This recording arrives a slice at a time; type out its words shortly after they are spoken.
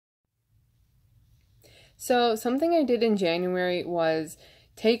So something I did in January was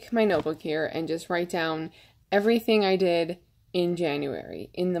take my notebook here and just write down everything I did in January,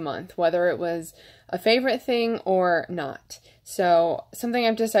 in the month, whether it was a favorite thing or not. So something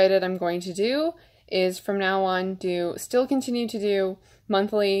I've decided I'm going to do is from now on still continue to do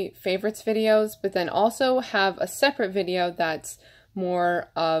monthly favorites videos, but then also have a separate video that's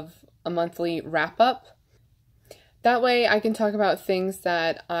more of a monthly wrap-up. That way I can talk about things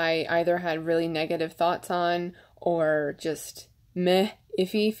that I either had really negative thoughts on or just meh,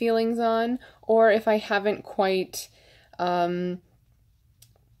 iffy feelings on, or if I haven't quite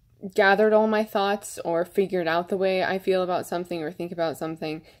gathered all my thoughts or figured out the way I feel about something or think about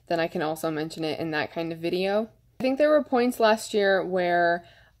something, then I can also mention it in that kind of video. I think there were points last year where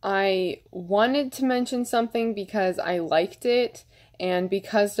I wanted to mention something because I liked it, and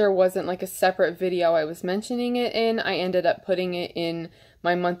because there wasn't like a separate video I was mentioning it in, I ended up putting it in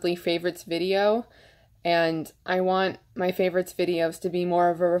my monthly favorites video. And I want my favorites videos to be more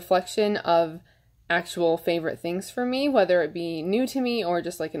of a reflection of actual favorite things for me, whether it be new to me or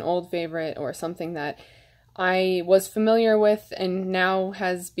just like an old favorite or something that I was familiar with and now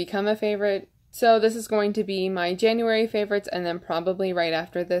has become a favorite. So this is going to be my January favorites, and then probably right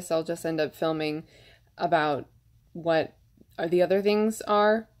after this I'll just end up filming about what the other things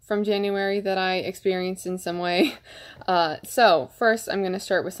are from January that I experienced in some way. So first I'm going to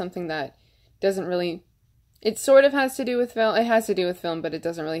start with something that doesn't really, it sort of has to do with film, it has to do with film, but it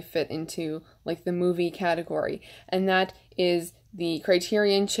doesn't really fit into like the movie category, and that is the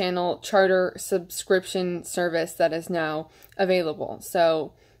Criterion Channel charter subscription service that is now available.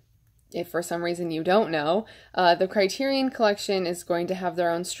 So if for some reason you don't know, the Criterion Collection is going to have their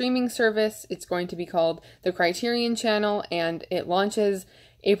own streaming service. It's going to be called the Criterion Channel, and it launches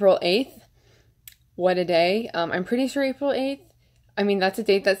April 8th. What a day. I'm pretty sure April 8th. I mean, that's a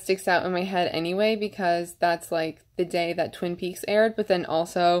date that sticks out in my head anyway, because that's like the day that Twin Peaks aired, but then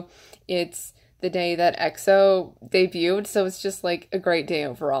also it's the day that EXO debuted, so it's just like a great day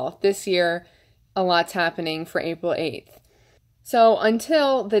overall. This year, a lot's happening for April 8th. So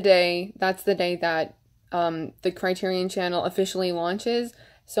until the day, that's the day that the Criterion Channel officially launches.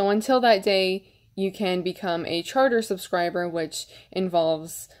 So until that day, you can become a charter subscriber, which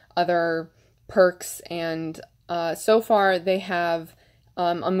involves other perks, and so far they have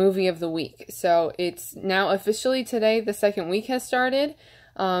a movie of the week. So it's now officially today, the second week has started.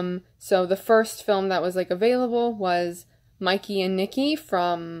 So the first film that was like available was Mikey and Nikki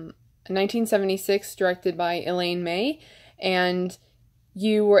from 1976, directed by Elaine May. And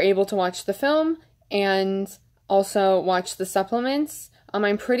you were able to watch the film and also watch the supplements.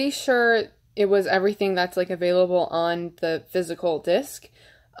 I'm pretty sure it was everything that's like available on the physical disc,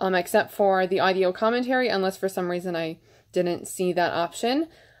 except for the audio commentary, unless for some reason I didn't see that option.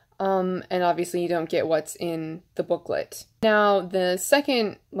 And obviously you don't get what's in the booklet. Now the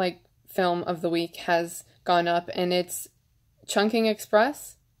second like film of the week has gone up, and it's Chungking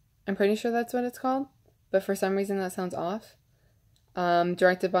Express. I'm pretty sure that's what it's called, but for some reason that sounds off.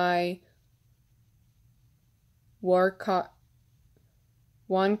 Directed by Won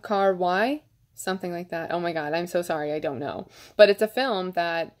Kar-wai, something like that. Oh my god, I'm so sorry, I don't know. But it's a film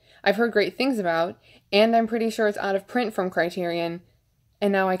that I've heard great things about, and I'm pretty sure it's out of print from Criterion,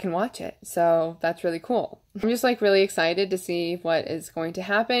 and now I can watch it, so that's really cool. I'm just like really excited to see what is going to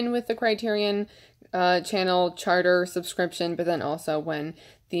happen with the Criterion Channel charter subscription, but then also when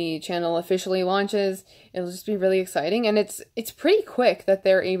the channel officially launches, it'll just be really exciting. And it's pretty quick that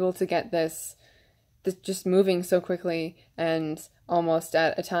they're able to get this just moving so quickly, and almost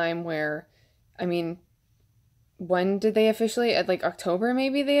at a time where, I mean, when did they officially, at like October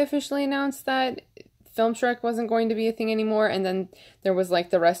maybe, they officially announced that Film Shrek wasn't going to be a thing anymore, and then there was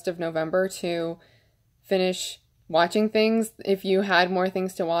like the rest of November to finish watching things if you had more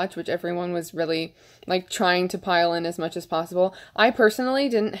things to watch, which everyone was really like trying to pile in as much as possible. I personally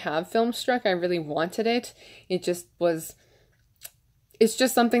didn't have Film Shrek. I really wanted it. It just was, it's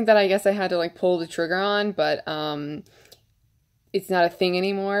just something that I guess I had to like pull the trigger on, but it's not a thing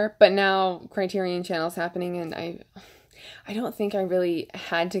anymore. But now Criterion Channel's happening, and I don't think I really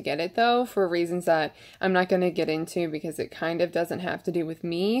had to get it though, for reasons that I'm not going to get into because it kind of doesn't have to do with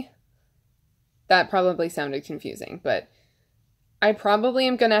me. That probably sounded confusing, but I probably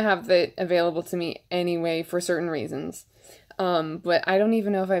am going to have it available to me anyway for certain reasons. But I don't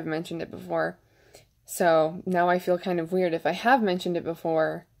even know if I've mentioned it before. So now I feel kind of weird if I have mentioned it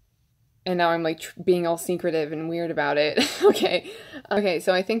before, and now I'm like being all secretive and weird about it. Okay,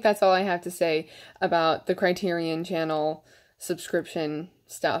 so I think that's all I have to say about the Criterion Channel subscription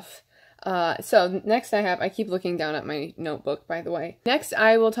stuff. So next I keep looking down at my notebook, by the way. Next,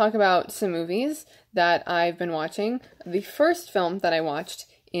 I will talk about some movies that I've been watching. The first film that I watched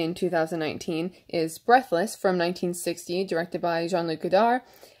in 2019 is Breathless from 1960, directed by Jean-Luc Godard.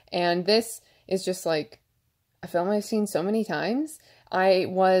 And this is just like a film I've seen so many times. I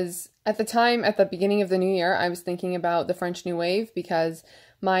was, at the time, at the beginning of the new year, I was thinking about the French New Wave because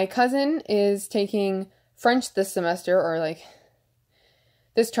my cousin is taking French this semester, or like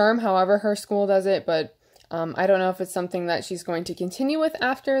this term, however her school does it, but I don't know if it's something that she's going to continue with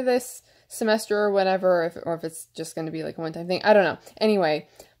after this semester or whatever, or if it's just going to be like a one-time thing. I don't know. Anyway,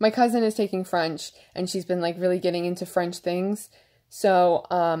 my cousin is taking French, and she's been like really getting into French things. So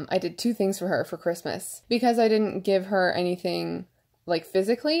I did two things for her for Christmas. Because I didn't give her anything like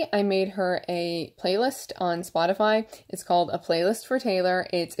physically, I made her a playlist on Spotify. It's called A Playlist for Taylor.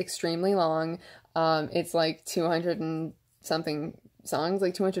 It's extremely long. It's like 200 and something songs,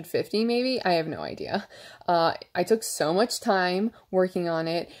 like 250 maybe. I have no idea. I took so much time working on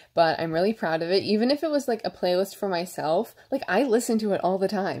it, but I'm really proud of it. Even if it was like a playlist for myself, like I listen to it all the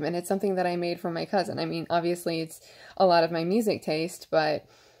time, and it's something that I made for my cousin. I mean, obviously it's a lot of my music taste, but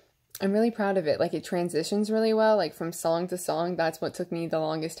I'm really proud of it. Like it transitions really well, like from song to song. That's what took me the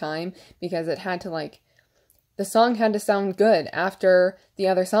longest time, because it had to like, the song had to sound good after the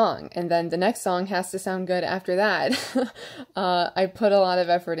other song, and then the next song has to sound good after that. I put a lot of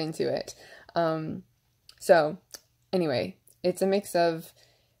effort into it. So anyway, it's a mix of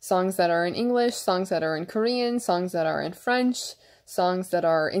songs that are in English, songs that are in Korean, songs that are in French, songs that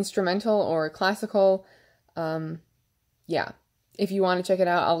are instrumental or classical. Yeah. If you want to check it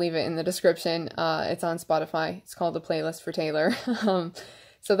out, I'll leave it in the description. It's on Spotify. It's called A Playlist for Taylor.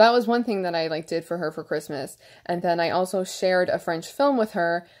 So that was one thing that I like did for her for Christmas. And then I also shared a French film with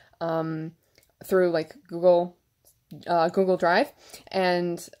her through like Google Drive.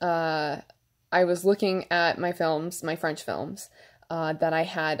 And I was looking at my films, my French films, that I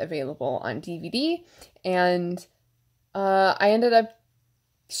had available on DVD. And I ended up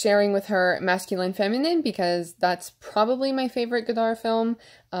sharing with her Masculine Feminine, because that's probably my favorite Godard film,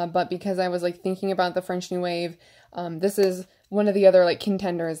 but because I was like thinking about the French New Wave, this is one of the other like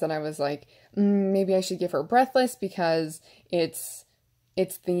contenders that I was like, maybe I should give her Breathless, because it's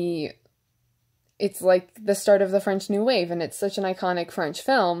like the start of the French New Wave, and it's such an iconic French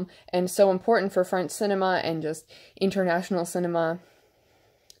film, and so important for French cinema and just international cinema.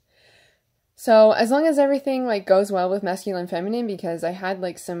 So as long as everything like goes well with Masculine Feminine, because I had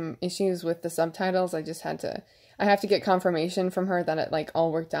like some issues with the subtitles, I have to get confirmation from her that it like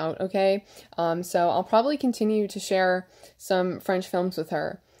all worked out okay. So I'll probably continue to share some French films with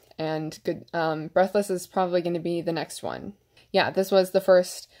her, and Breathless is probably going to be the next one. Yeah, this was the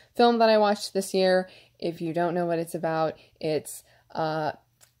first film that I watched this year. If you don't know what it's about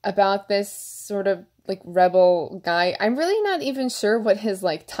this sort of like rebel guy. I'm really not even sure what his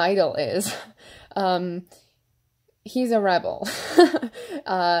like title is. He's a rebel.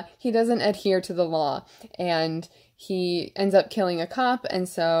 He doesn't adhere to the law, and he ends up killing a cop, and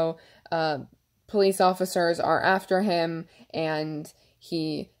so police officers are after him, and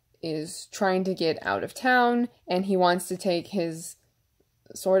he is trying to get out of town, and he wants to take his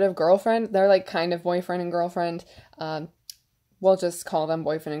sort of girlfriend. They're like kind of boyfriend and girlfriend. We'll just call them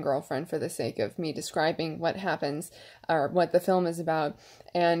boyfriend and girlfriend for the sake of me describing what happens, or what the film is about.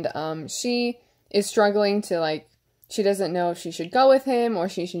 And she is struggling to like, she doesn't know if she should go with him, or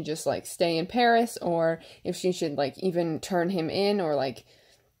she should just like stay in Paris, or if she should like even turn him in, or like,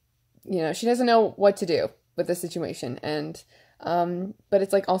 you know, she doesn't know what to do with the situation. And but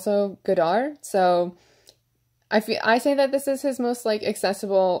it's like also Godard, so I say that this is his most like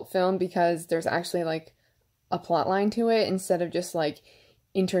accessible film, because there's actually like a plot line to it, instead of just like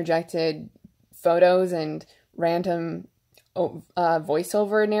interjected photos and random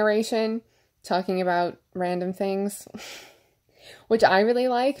voiceover narration talking about random things, which I really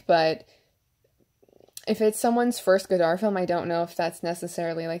like. But if it's someone's first Godard film, I don't know if that's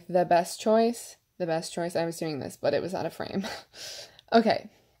necessarily like the best choice. I was doing this, but it was out of frame. Okay.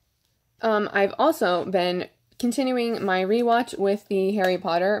 I've also been continuing my rewatch with the Harry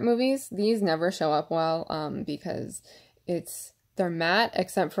Potter movies. These never show up well, because they're matte,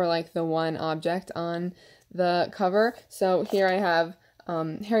 except for like the one object on the cover. So here I have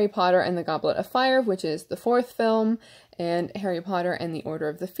Harry Potter and the Goblet of Fire, which is the 4th film, and Harry Potter and the Order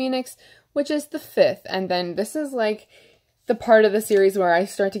of the Phoenix, which is the 5th. And then this is like the part of the series where I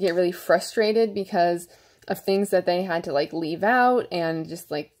start to get really frustrated because of things that they had to like leave out, and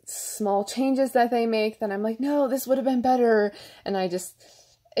just like small changes that they make that I'm like, no, this would have been better. And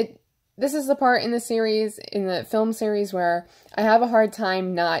this is the part in the series, in the film series, where I have a hard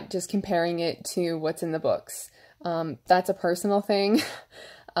time not just comparing it to what's in the books. That's a personal thing.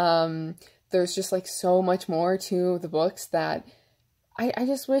 There's just like so much more to the books that I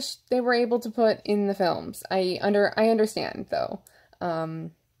just wish they were able to put in the films. I understand though.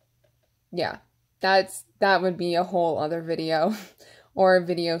 Yeah, that would be a whole other video or a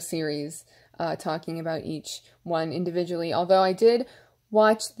video series talking about each one individually. Although I did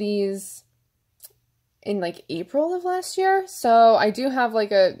watch these in like April of last year, so I do have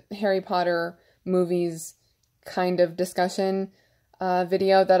like a Harry Potter movies kind of discussion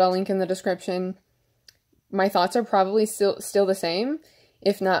video that I'll link in the description. My thoughts are probably still the same,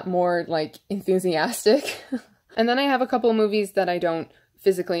 if not more like enthusiastic. And then I have a couple movies that I don't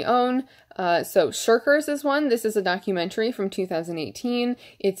physically own. So Shirkers is one. This is a documentary from 2018.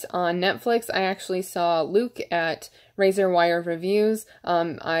 It's on Netflix. I actually saw Luke at Razor Wire Reviews.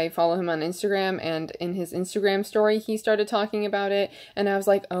 I follow him on Instagram, and in his Instagram story, he started talking about it. And I was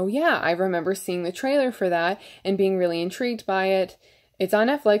like, oh yeah, I remember seeing the trailer for that and being really intrigued by it. It's on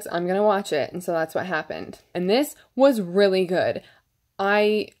Netflix. I'm gonna watch it. And so that's what happened. And this was really good.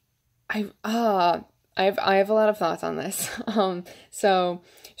 I have a lot of thoughts on this. So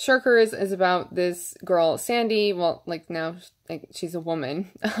Shirkers is about this girl, Sandi. Well, like now, like she's a woman.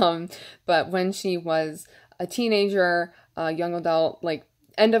 But when she was a teenager, a young adult, like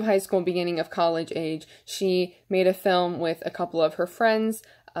end of high school, beginning of college age, she made a film with a couple of her friends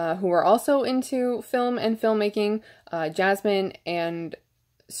who were also into film and filmmaking, Jasmine and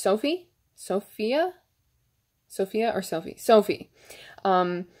Sophie.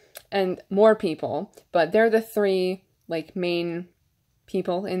 And more people, but they're the three like main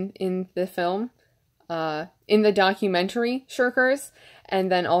people in the film, in the documentary Shirkers. And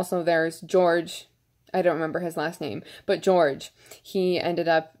then also there's George. I don't remember his last name, but George. He ended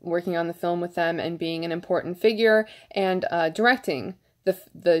up working on the film with them and being an important figure and directing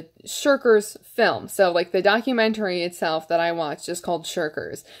the Shirkers film. So like the documentary itself that I watched is called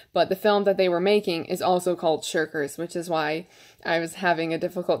Shirkers, but the film that they were making is also called Shirkers, which is why I was having a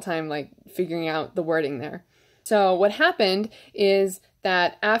difficult time like figuring out the wording there. So what happened is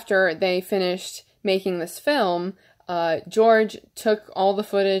that after they finished making this film, George took all the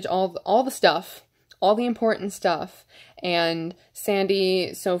footage, all the stuff, all the important stuff, and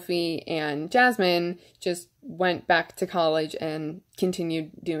Sandi, Sophie, and Jasmine just went back to college and continued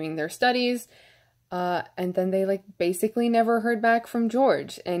doing their studies. And then they like basically never heard back from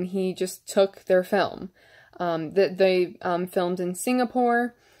George, and he just took their film. They filmed in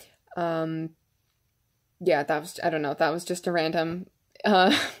Singapore. Yeah, I don't know, that was just a random,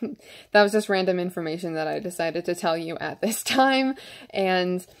 that was just random information that I decided to tell you at this time.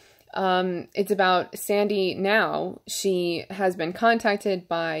 And it's about Sandi now. She has been contacted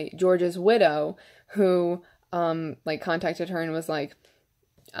by George's widow, who like contacted her and was like,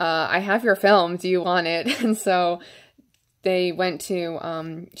 I have your film, do you want it? And so they went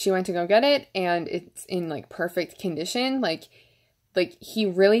to she went to go get it, and it's in like perfect condition. Like he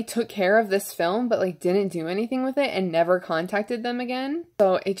really took care of this film, but like didn't do anything with it and never contacted them again.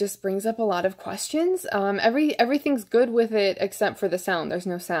 So it just brings up a lot of questions. Everything's good with it except for the sound. There's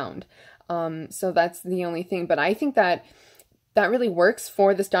no sound. So that's the only thing. But I think that really works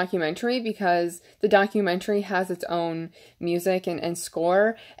for this documentary, because the documentary has its own music and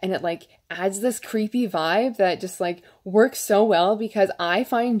score, and it like adds this creepy vibe that just like works so well, because I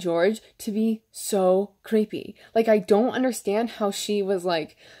find George to be so creepy. Like I don't understand how she was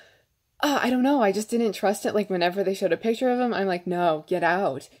like, I don't know, I just didn't trust it. Like whenever they showed a picture of him, I'm like, no, get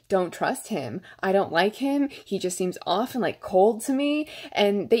out. Don't trust him. I don't like him. He just seems off and like cold to me.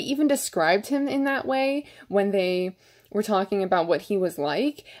 And they even described him in that way when they were talking about what he was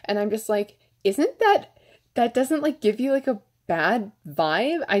like, and I'm just like, isn't that doesn't like give you like a bad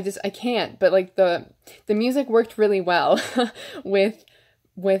vibe? I can't. But like the music worked really well with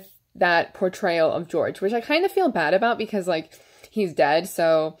that portrayal of George, which I kind of feel bad about, because like he's dead,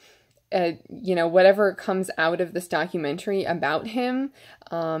 so you know, whatever comes out of this documentary about him,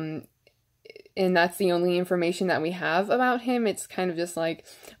 and that's the only information that we have about him, it's kind of just like,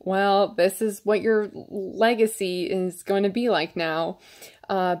 well, this is what your legacy is going to be like now.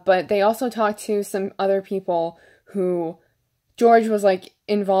 But they also talked to some other people who George was like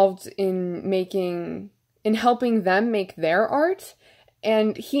involved in helping them make their art.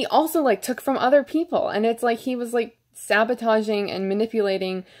 And he also like took from other people. And it's like he was like sabotaging and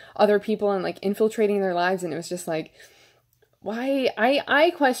manipulating other people and like infiltrating their lives. And it was just like, why?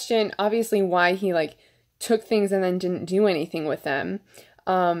 I question obviously why he like took things and then didn't do anything with them.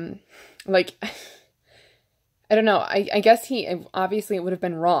 Like I don't know, I guess obviously it would have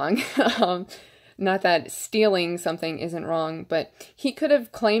been wrong. Not that stealing something isn't wrong, but he could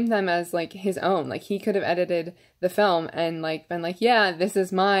have claimed them as, like, his own. Like, he could have edited the film and, like, been like, yeah, this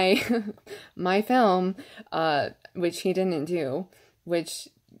is my, my film, which he didn't do, which,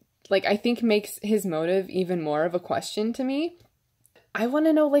 like, I think makes his motive even more of a question to me. I want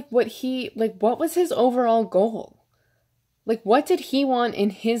to know, like, what was his overall goal? Like, what did he want in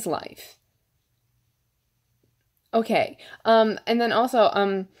his life? Okay, and then also,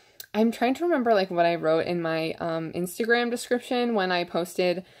 I'm trying to remember, like, what I wrote in my, Instagram description when I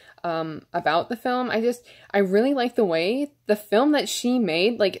posted, about the film. I really like the way the film that she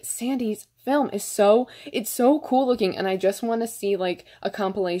made, like, Sandi's film is it's so cool looking, and I just want to see, like, a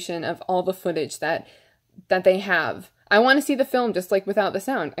compilation of all the footage that they have. I want to see the film just, like, without the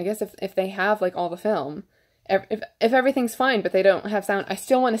sound. I guess if they have, like, all the film, if everything's fine, but they don't have sound, I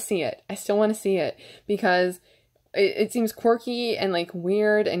still want to see it. I still want to see it, because it seems quirky and, like,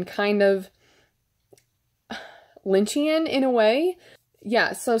 weird and kind of Lynchian in a way.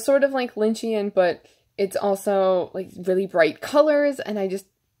 Yeah, so sort of like Lynchian, but it's also, like, really bright colors, and I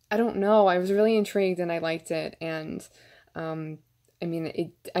don't know, I was really intrigued and I liked it, and, I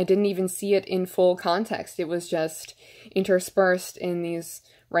mean, I didn't even see it in full context. It was just interspersed in these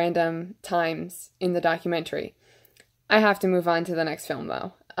random times in the documentary. I have to move on to the next film,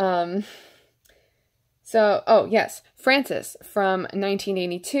 though. So, oh, yes, Frances from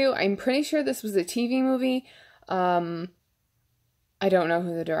 1982. I'm pretty sure this was a TV movie. I don't know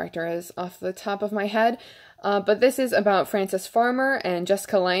who the director is off the top of my head, but this is about Frances Farmer, and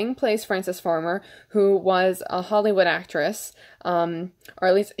Jessica Lange plays Frances Farmer, who was a Hollywood actress, or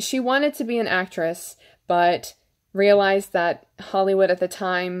at least she wanted to be an actress, but realized that Hollywood at the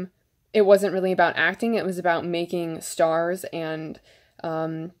time, it wasn't really about acting, it was about making stars and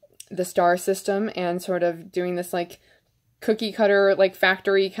the star system, and sort of doing this, like, cookie cutter, like,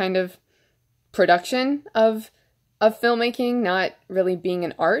 factory kind of production of filmmaking, not really being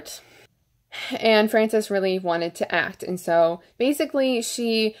an art. And Frances really wanted to act, and so basically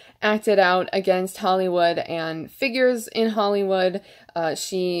she acted out against Hollywood and figures in Hollywood.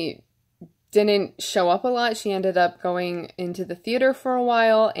 She didn't show up a lot. She ended up going into the theater for a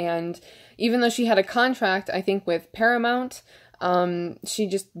while, and even though she had a contract, I think, with Paramount, she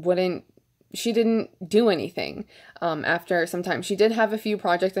didn't do anything, after some time. She did have a few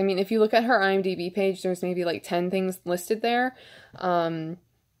projects. I mean, if you look at her IMDb page, there's maybe, like, 10 things listed there.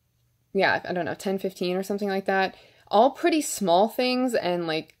 Yeah, I don't know, 10, 15 or something like that. All pretty small things and,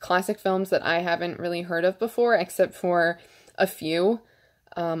 like, classic films that I haven't really heard of before, except for a few.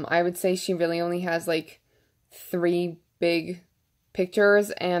 I would say she really only has, like, 3 big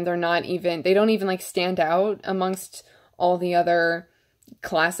pictures, and they don't even, like, stand out amongst all the other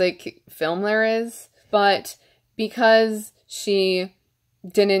classic film there is. But because she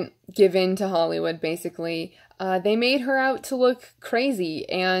didn't give in to Hollywood, basically, they made her out to look crazy,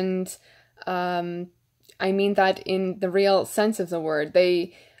 and I mean that in the real sense of the word.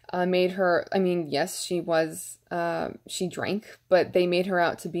 They made her, I mean, yes, she drank, but they made her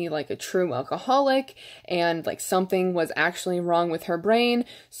out to be, like, a true alcoholic, and, like, something was actually wrong with her brain,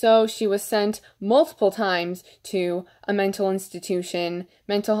 so she was sent multiple times to a mental institution,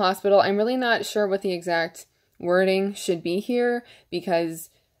 mental hospital. I'm really not sure what the exact wording should be here, because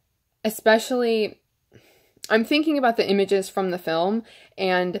especially, I'm thinking about the images from the film,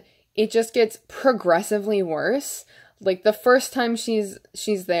 and it just gets progressively worse. Like, the first time she's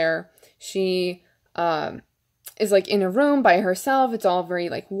there, she is, like, in a room by herself. It's all very,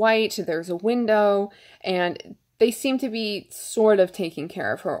 like, white. There's a window, and they seem to be sort of taking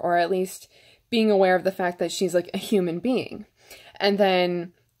care of her, or at least being aware of the fact that she's, like, a human being. And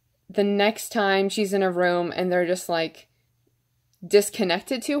then the next time she's in a room, and they're just, like,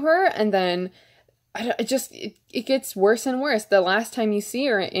 disconnected to her, and then it gets worse and worse. The last time you see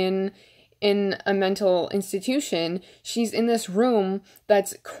her in a mental institution, she's in this room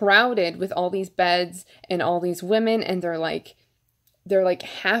that's crowded with all these beds and all these women, and they're like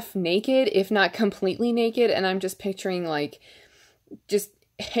half naked, if not completely naked, and I'm just picturing, like, just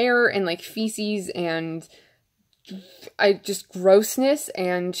hair and, like, feces and just grossness,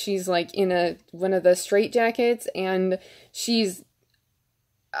 and she's, like, in one of the straitjackets, and she's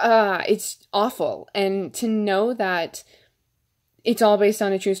it's awful. And to know that it's all based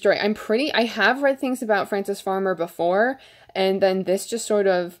on a true story. I have read things about Frances Farmer before, and then this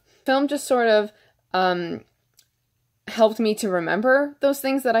film just sort of helped me to remember those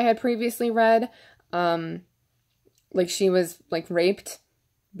things that I had previously read. Like, she was, like, raped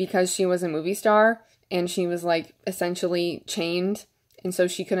because she was a movie star, and she was, like, essentially chained, and so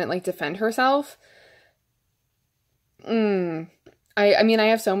she couldn't, like, defend herself. I mean, I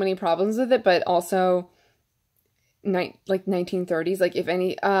have so many problems with it, but also like 1930s, like if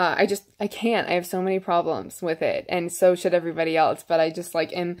any, I can't, I have so many problems with it, and so should everybody else, but I just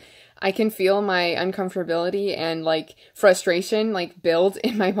like I can feel my uncomfortability and like frustration like build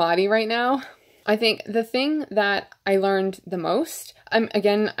in my body right now. I think the thing that I learned the most, I'm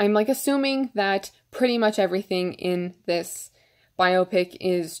like assuming that pretty much everything in this biopic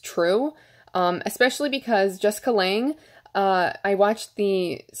is true, especially because Jessica Lange, I watched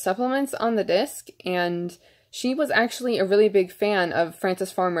the supplements on the disc, and she was actually a really big fan of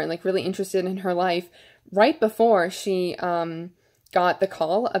Frances Farmer and like really interested in her life right before she got the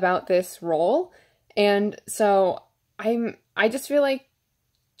call about this role. And so I just feel like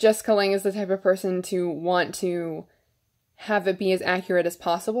Jessica Lange is the type of person to want to have it be as accurate as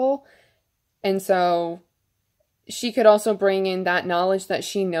possible. And so she could also bring in that knowledge that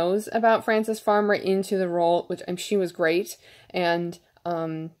she knows about Frances Farmer into the role, which she was great. And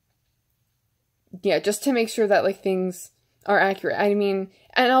yeah, just to make sure that like things are accurate. I mean,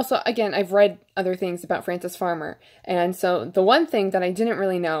 and also, again, I've read other things about Frances Farmer, and so the one thing that I didn't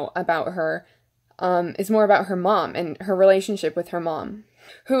really know about her is more about her mom and her relationship with her mom,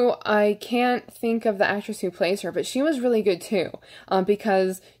 who I can't think of the actress who plays her, but she was really good too,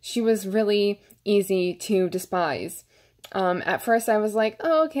 because she was really easy to despise. At first I was like,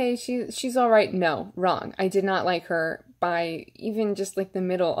 oh, okay, she's all right. No, wrong. I did not like her by even just like the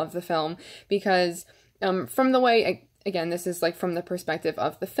middle of the film, because from the way, again, this is like from the perspective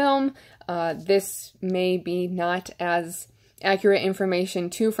of the film, this may be not as accurate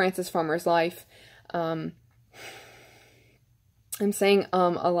information to Frances Farmer's life. I'm saying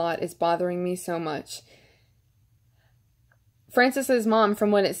a lot is bothering me so much. Frances's mom,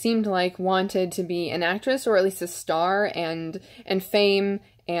 from what it seemed like, wanted to be an actress, or at least a star, and fame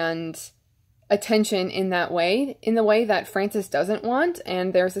and attention in that way, in the way that Frances doesn't want.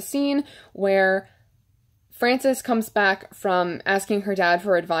 And there's a scene where Frances comes back from asking her dad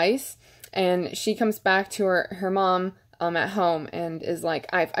for advice, and she comes back to her mom at home and is like,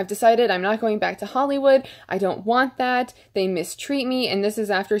 I've decided I'm not going back to Hollywood. I don't want that. They mistreat me. And this is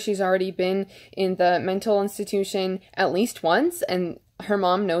after she's already been in the mental institution at least once, and her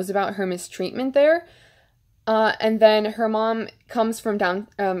mom knows about her mistreatment there. And then her mom comes from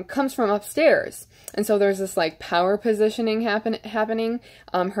upstairs. And so there's this like power positioning happening.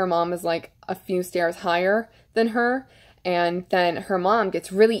 Her mom is like a few stairs higher than her. And then her mom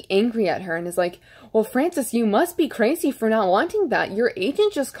gets really angry at her and is like, well, Frances, you must be crazy for not wanting that. Your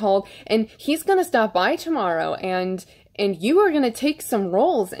agent just called and he's going to stop by tomorrow, and you are going to take some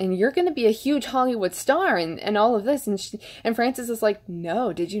roles and you're going to be a huge Hollywood star and all of this. And Frances is like,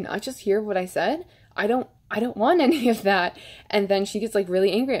 no, did you not just hear what I said? I don't want any of that. And then she gets like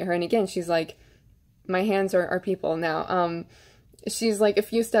really angry at her. And again, she's like, my hands are people now. She's like a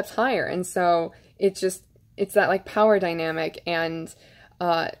few steps higher. And so it's that like power dynamic. And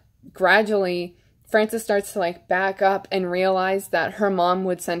gradually Frances starts to like back up and realize that her mom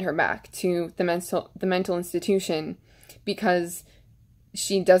would send her back to the mental institution because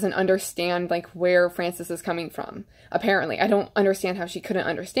she doesn't understand like where Frances is coming from. Apparently, I don't understand how she couldn't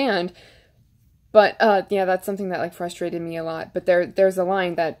understand. But yeah, that's something that like frustrated me a lot. But there's a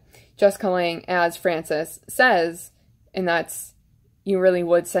line that Jessica Lange as Frances says, and that's, "You really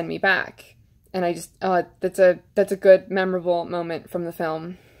would send me back." And I just that's a good memorable moment from the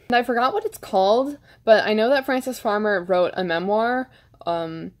film. And I forgot what it's called, but I know that Frances Farmer wrote a memoir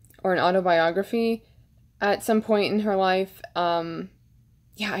or an autobiography at some point in her life.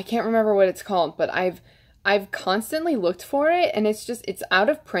 Yeah, I can't remember what it's called, but I've constantly looked for it, and it's out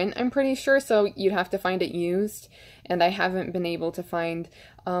of print, I'm pretty sure, so you'd have to find it used, and I haven't been able to find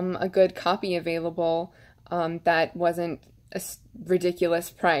a good copy available that wasn't a ridiculous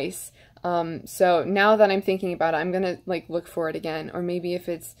price. So now that I'm thinking about it, I'm gonna like look for it again, or maybe if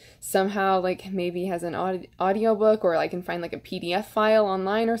it's somehow like maybe has an audiobook, or I can find like a PDF file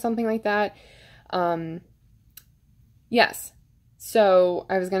online or something like that. Yes. So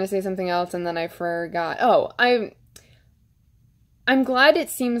I was gonna say something else and then I forgot. Oh, I'm glad it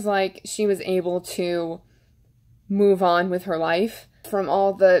seems like she was able to move on with her life from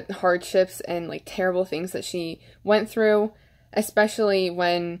all the hardships and like terrible things that she went through, especially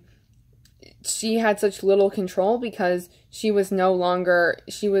when she had such little control, because she was no longer,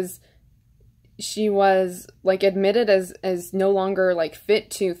 she was like admitted as no longer like fit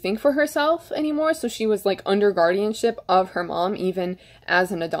to think for herself anymore. So she was like under guardianship of her mom, even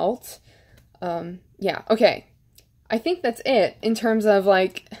as an adult. Yeah, okay. I think that's it in terms of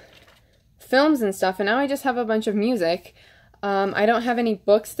like films and stuff. And now I just have a bunch of music. I don't have any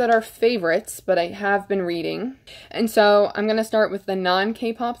books that are favorites, but I have been reading. And so I'm going to start with the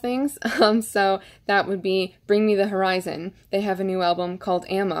non-K-pop things. So that would be Bring Me the Horizon. They have a new album called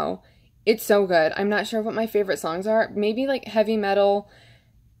Ammo. It's so good. I'm not sure what my favorite songs are. Maybe like heavy metal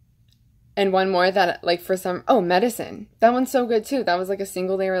and one more that like for some... Oh, Medicine. That one's so good too. That was like a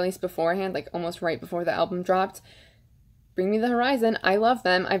single they released beforehand, like almost right before the album dropped. Bring Me the Horizon. I love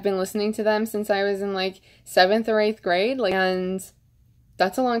them. I've been listening to them since I was in like 7th or 8th grade, like, and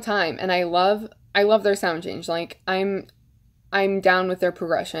that's a long time. And I love their sound change. Like I'm down with their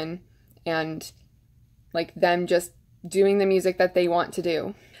progression and like them just doing the music that they want to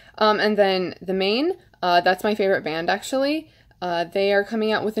do. And then the Maine, that's my favorite band actually. They are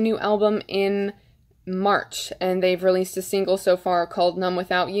coming out with a new album in March, and they've released a single so far called Numb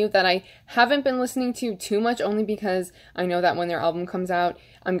Without You that I haven't been listening to too much, only because I know that when their album comes out,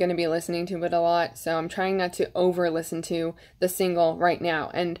 I'm going to be listening to it a lot, so I'm trying not to over-listen to the single right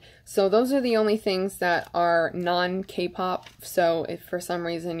now. And so those are the only things that are non-K-pop, so if for some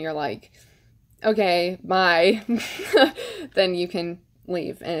reason you're like, okay, bye, then you can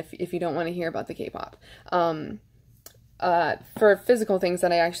leave, and if you don't want to hear about the K-pop. For physical things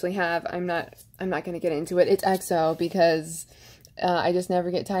that I actually have, I'm not going to get into it. It's EXO, because I just never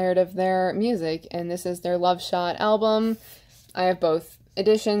get tired of their music, and this is their Love Shot album. I have both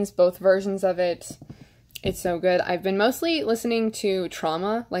editions, both versions of it. It's so good. I've been mostly listening to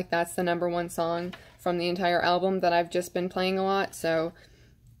Trauma, like that's the #1 song from the entire album that I've just been playing a lot, so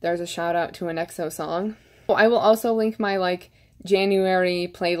there's a shout out to an EXO song. I will also link my like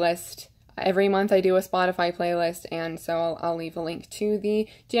January playlist. Every month I do a Spotify playlist, and so I'll leave a link to the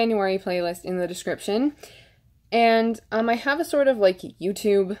January playlist in the description. And I have a sort of like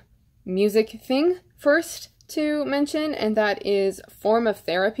YouTube music thing first to mention, and that is Form of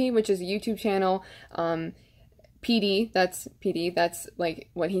Therapy, which is a YouTube channel. PD, that's like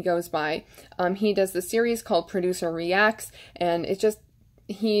what he goes by. He does the series called Producer Reacts, and it's just,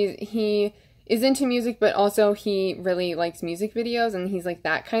 he is into music, but also he really likes music videos, and he's like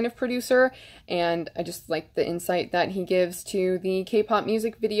that kind of producer, and I just like the insight that he gives to the K-pop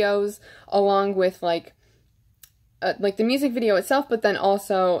music videos, along with like the music video itself, but then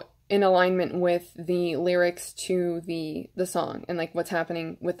also in alignment with the lyrics to the song, and like what's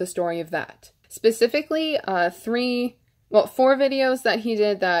happening with the story of that. Specifically, 4 videos that he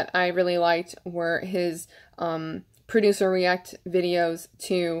did that I really liked were his producer react videos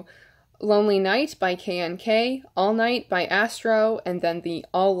to Lonely Night by KNK, All Night by ASTRO, and then the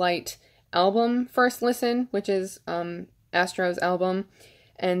All Light album First Listen, which is ASTRO's album,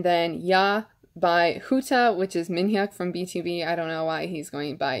 and then Ya by HUTA, which is Minhyuk from BTOB. I don't know why he's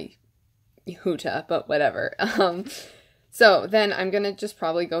going by HUTA, but whatever. So then I'm gonna just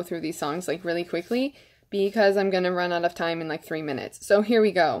probably go through these songs like really quickly, because I'm gonna run out of time in like 3 minutes. So here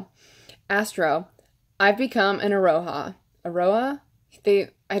we go. ASTRO, I've Become an Aroha. Aroha?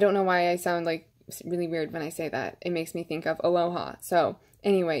 I don't know why I sound like really weird when I say that. It makes me think of Aloha. So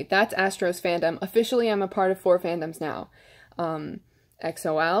anyway, that's ASTRO's fandom. Officially, I'm a part of 4 fandoms now.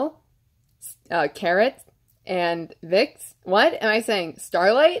 XOL, Carrot, and Vix. What am I saying?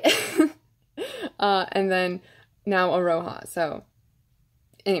 Starlight? And then now Aroha. So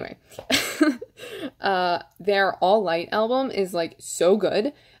anyway, their All Light album is like so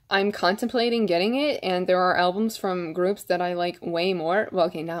good. I'm contemplating getting it, and there are albums from groups that I like way more. Well,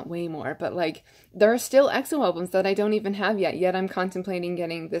 okay, not way more, but like there are still EXO albums that I don't even have yet I'm contemplating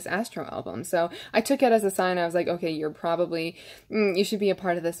getting this ASTRO album. So I took it as a sign. I was like, okay, you're probably, you should be a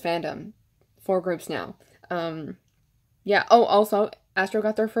part of this fandom. 4 groups now. Yeah, oh, also, ASTRO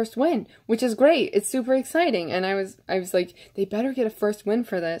got their first win, which is great. It's super exciting, and I was like, they better get a first win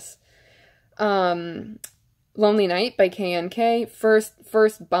for this. Lonely Night by KNK,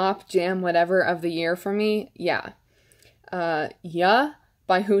 first bop, jam, whatever of the year for me, yeah. Ya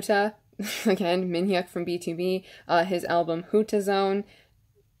by HUTA, again, Minhyuk from BTOB, his album HUTA Zone,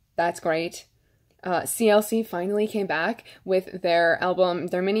 that's great. CLC finally came back with their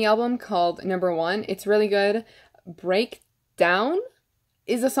mini album called #1, it's really good. Breakdown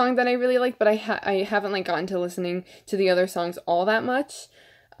is a song that I really like, but I haven't like gotten to listening to the other songs all that much.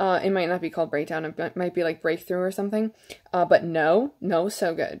 It might not be called Breakdown, it might be like Breakthrough or something. But no,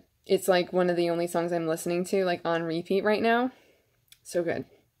 so good. It's like one of the only songs I'm listening to like on repeat right now. So good.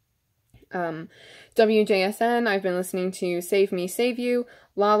 WJSN, I've been listening to Save Me, Save You,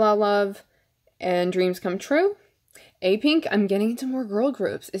 La La Love, and Dreams Come True. A-Pink, I'm getting into more girl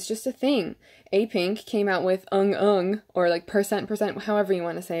groups. It's just a thing. A-Pink came out with Ung, or like percent, however you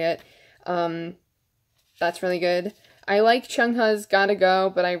want to say it. That's really good. I like Chungha's Gotta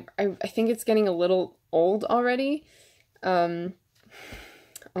Go, but I think it's getting a little old already. Oh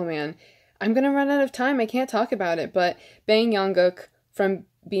man, I'm gonna run out of time. I can't talk about it, but Bang Yongguk from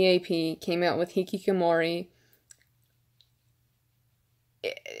BAP came out with Hikikomori.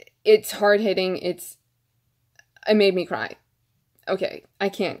 It's hard-hitting. It made me cry. Okay, I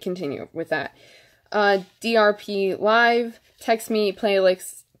can't continue with that. DRP Live, Text Me,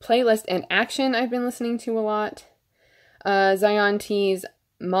 Playlist and Action I've been listening to a lot. Zion T's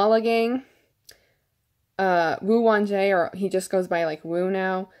Mala Gang. Woo Won-jae, or he just goes by like Woo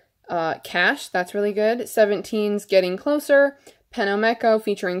now. Cash, that's really good. 17's Getting Closer. Penomeko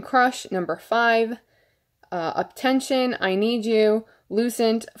featuring Crush, number 5. Uptension, I Need You.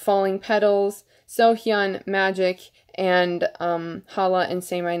 Lucent, Falling Petals. Sohyun, Magic. And Hala and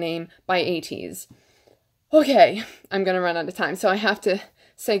Say My Name by ATEEZ. Okay, I'm gonna run out of time, so I have to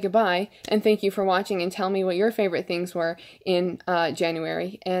say goodbye, and thank you for watching, and tell me what your favorite things were in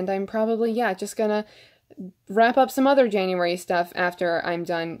January. And I'm probably, just gonna wrap up some other January stuff after I'm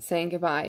done saying goodbye.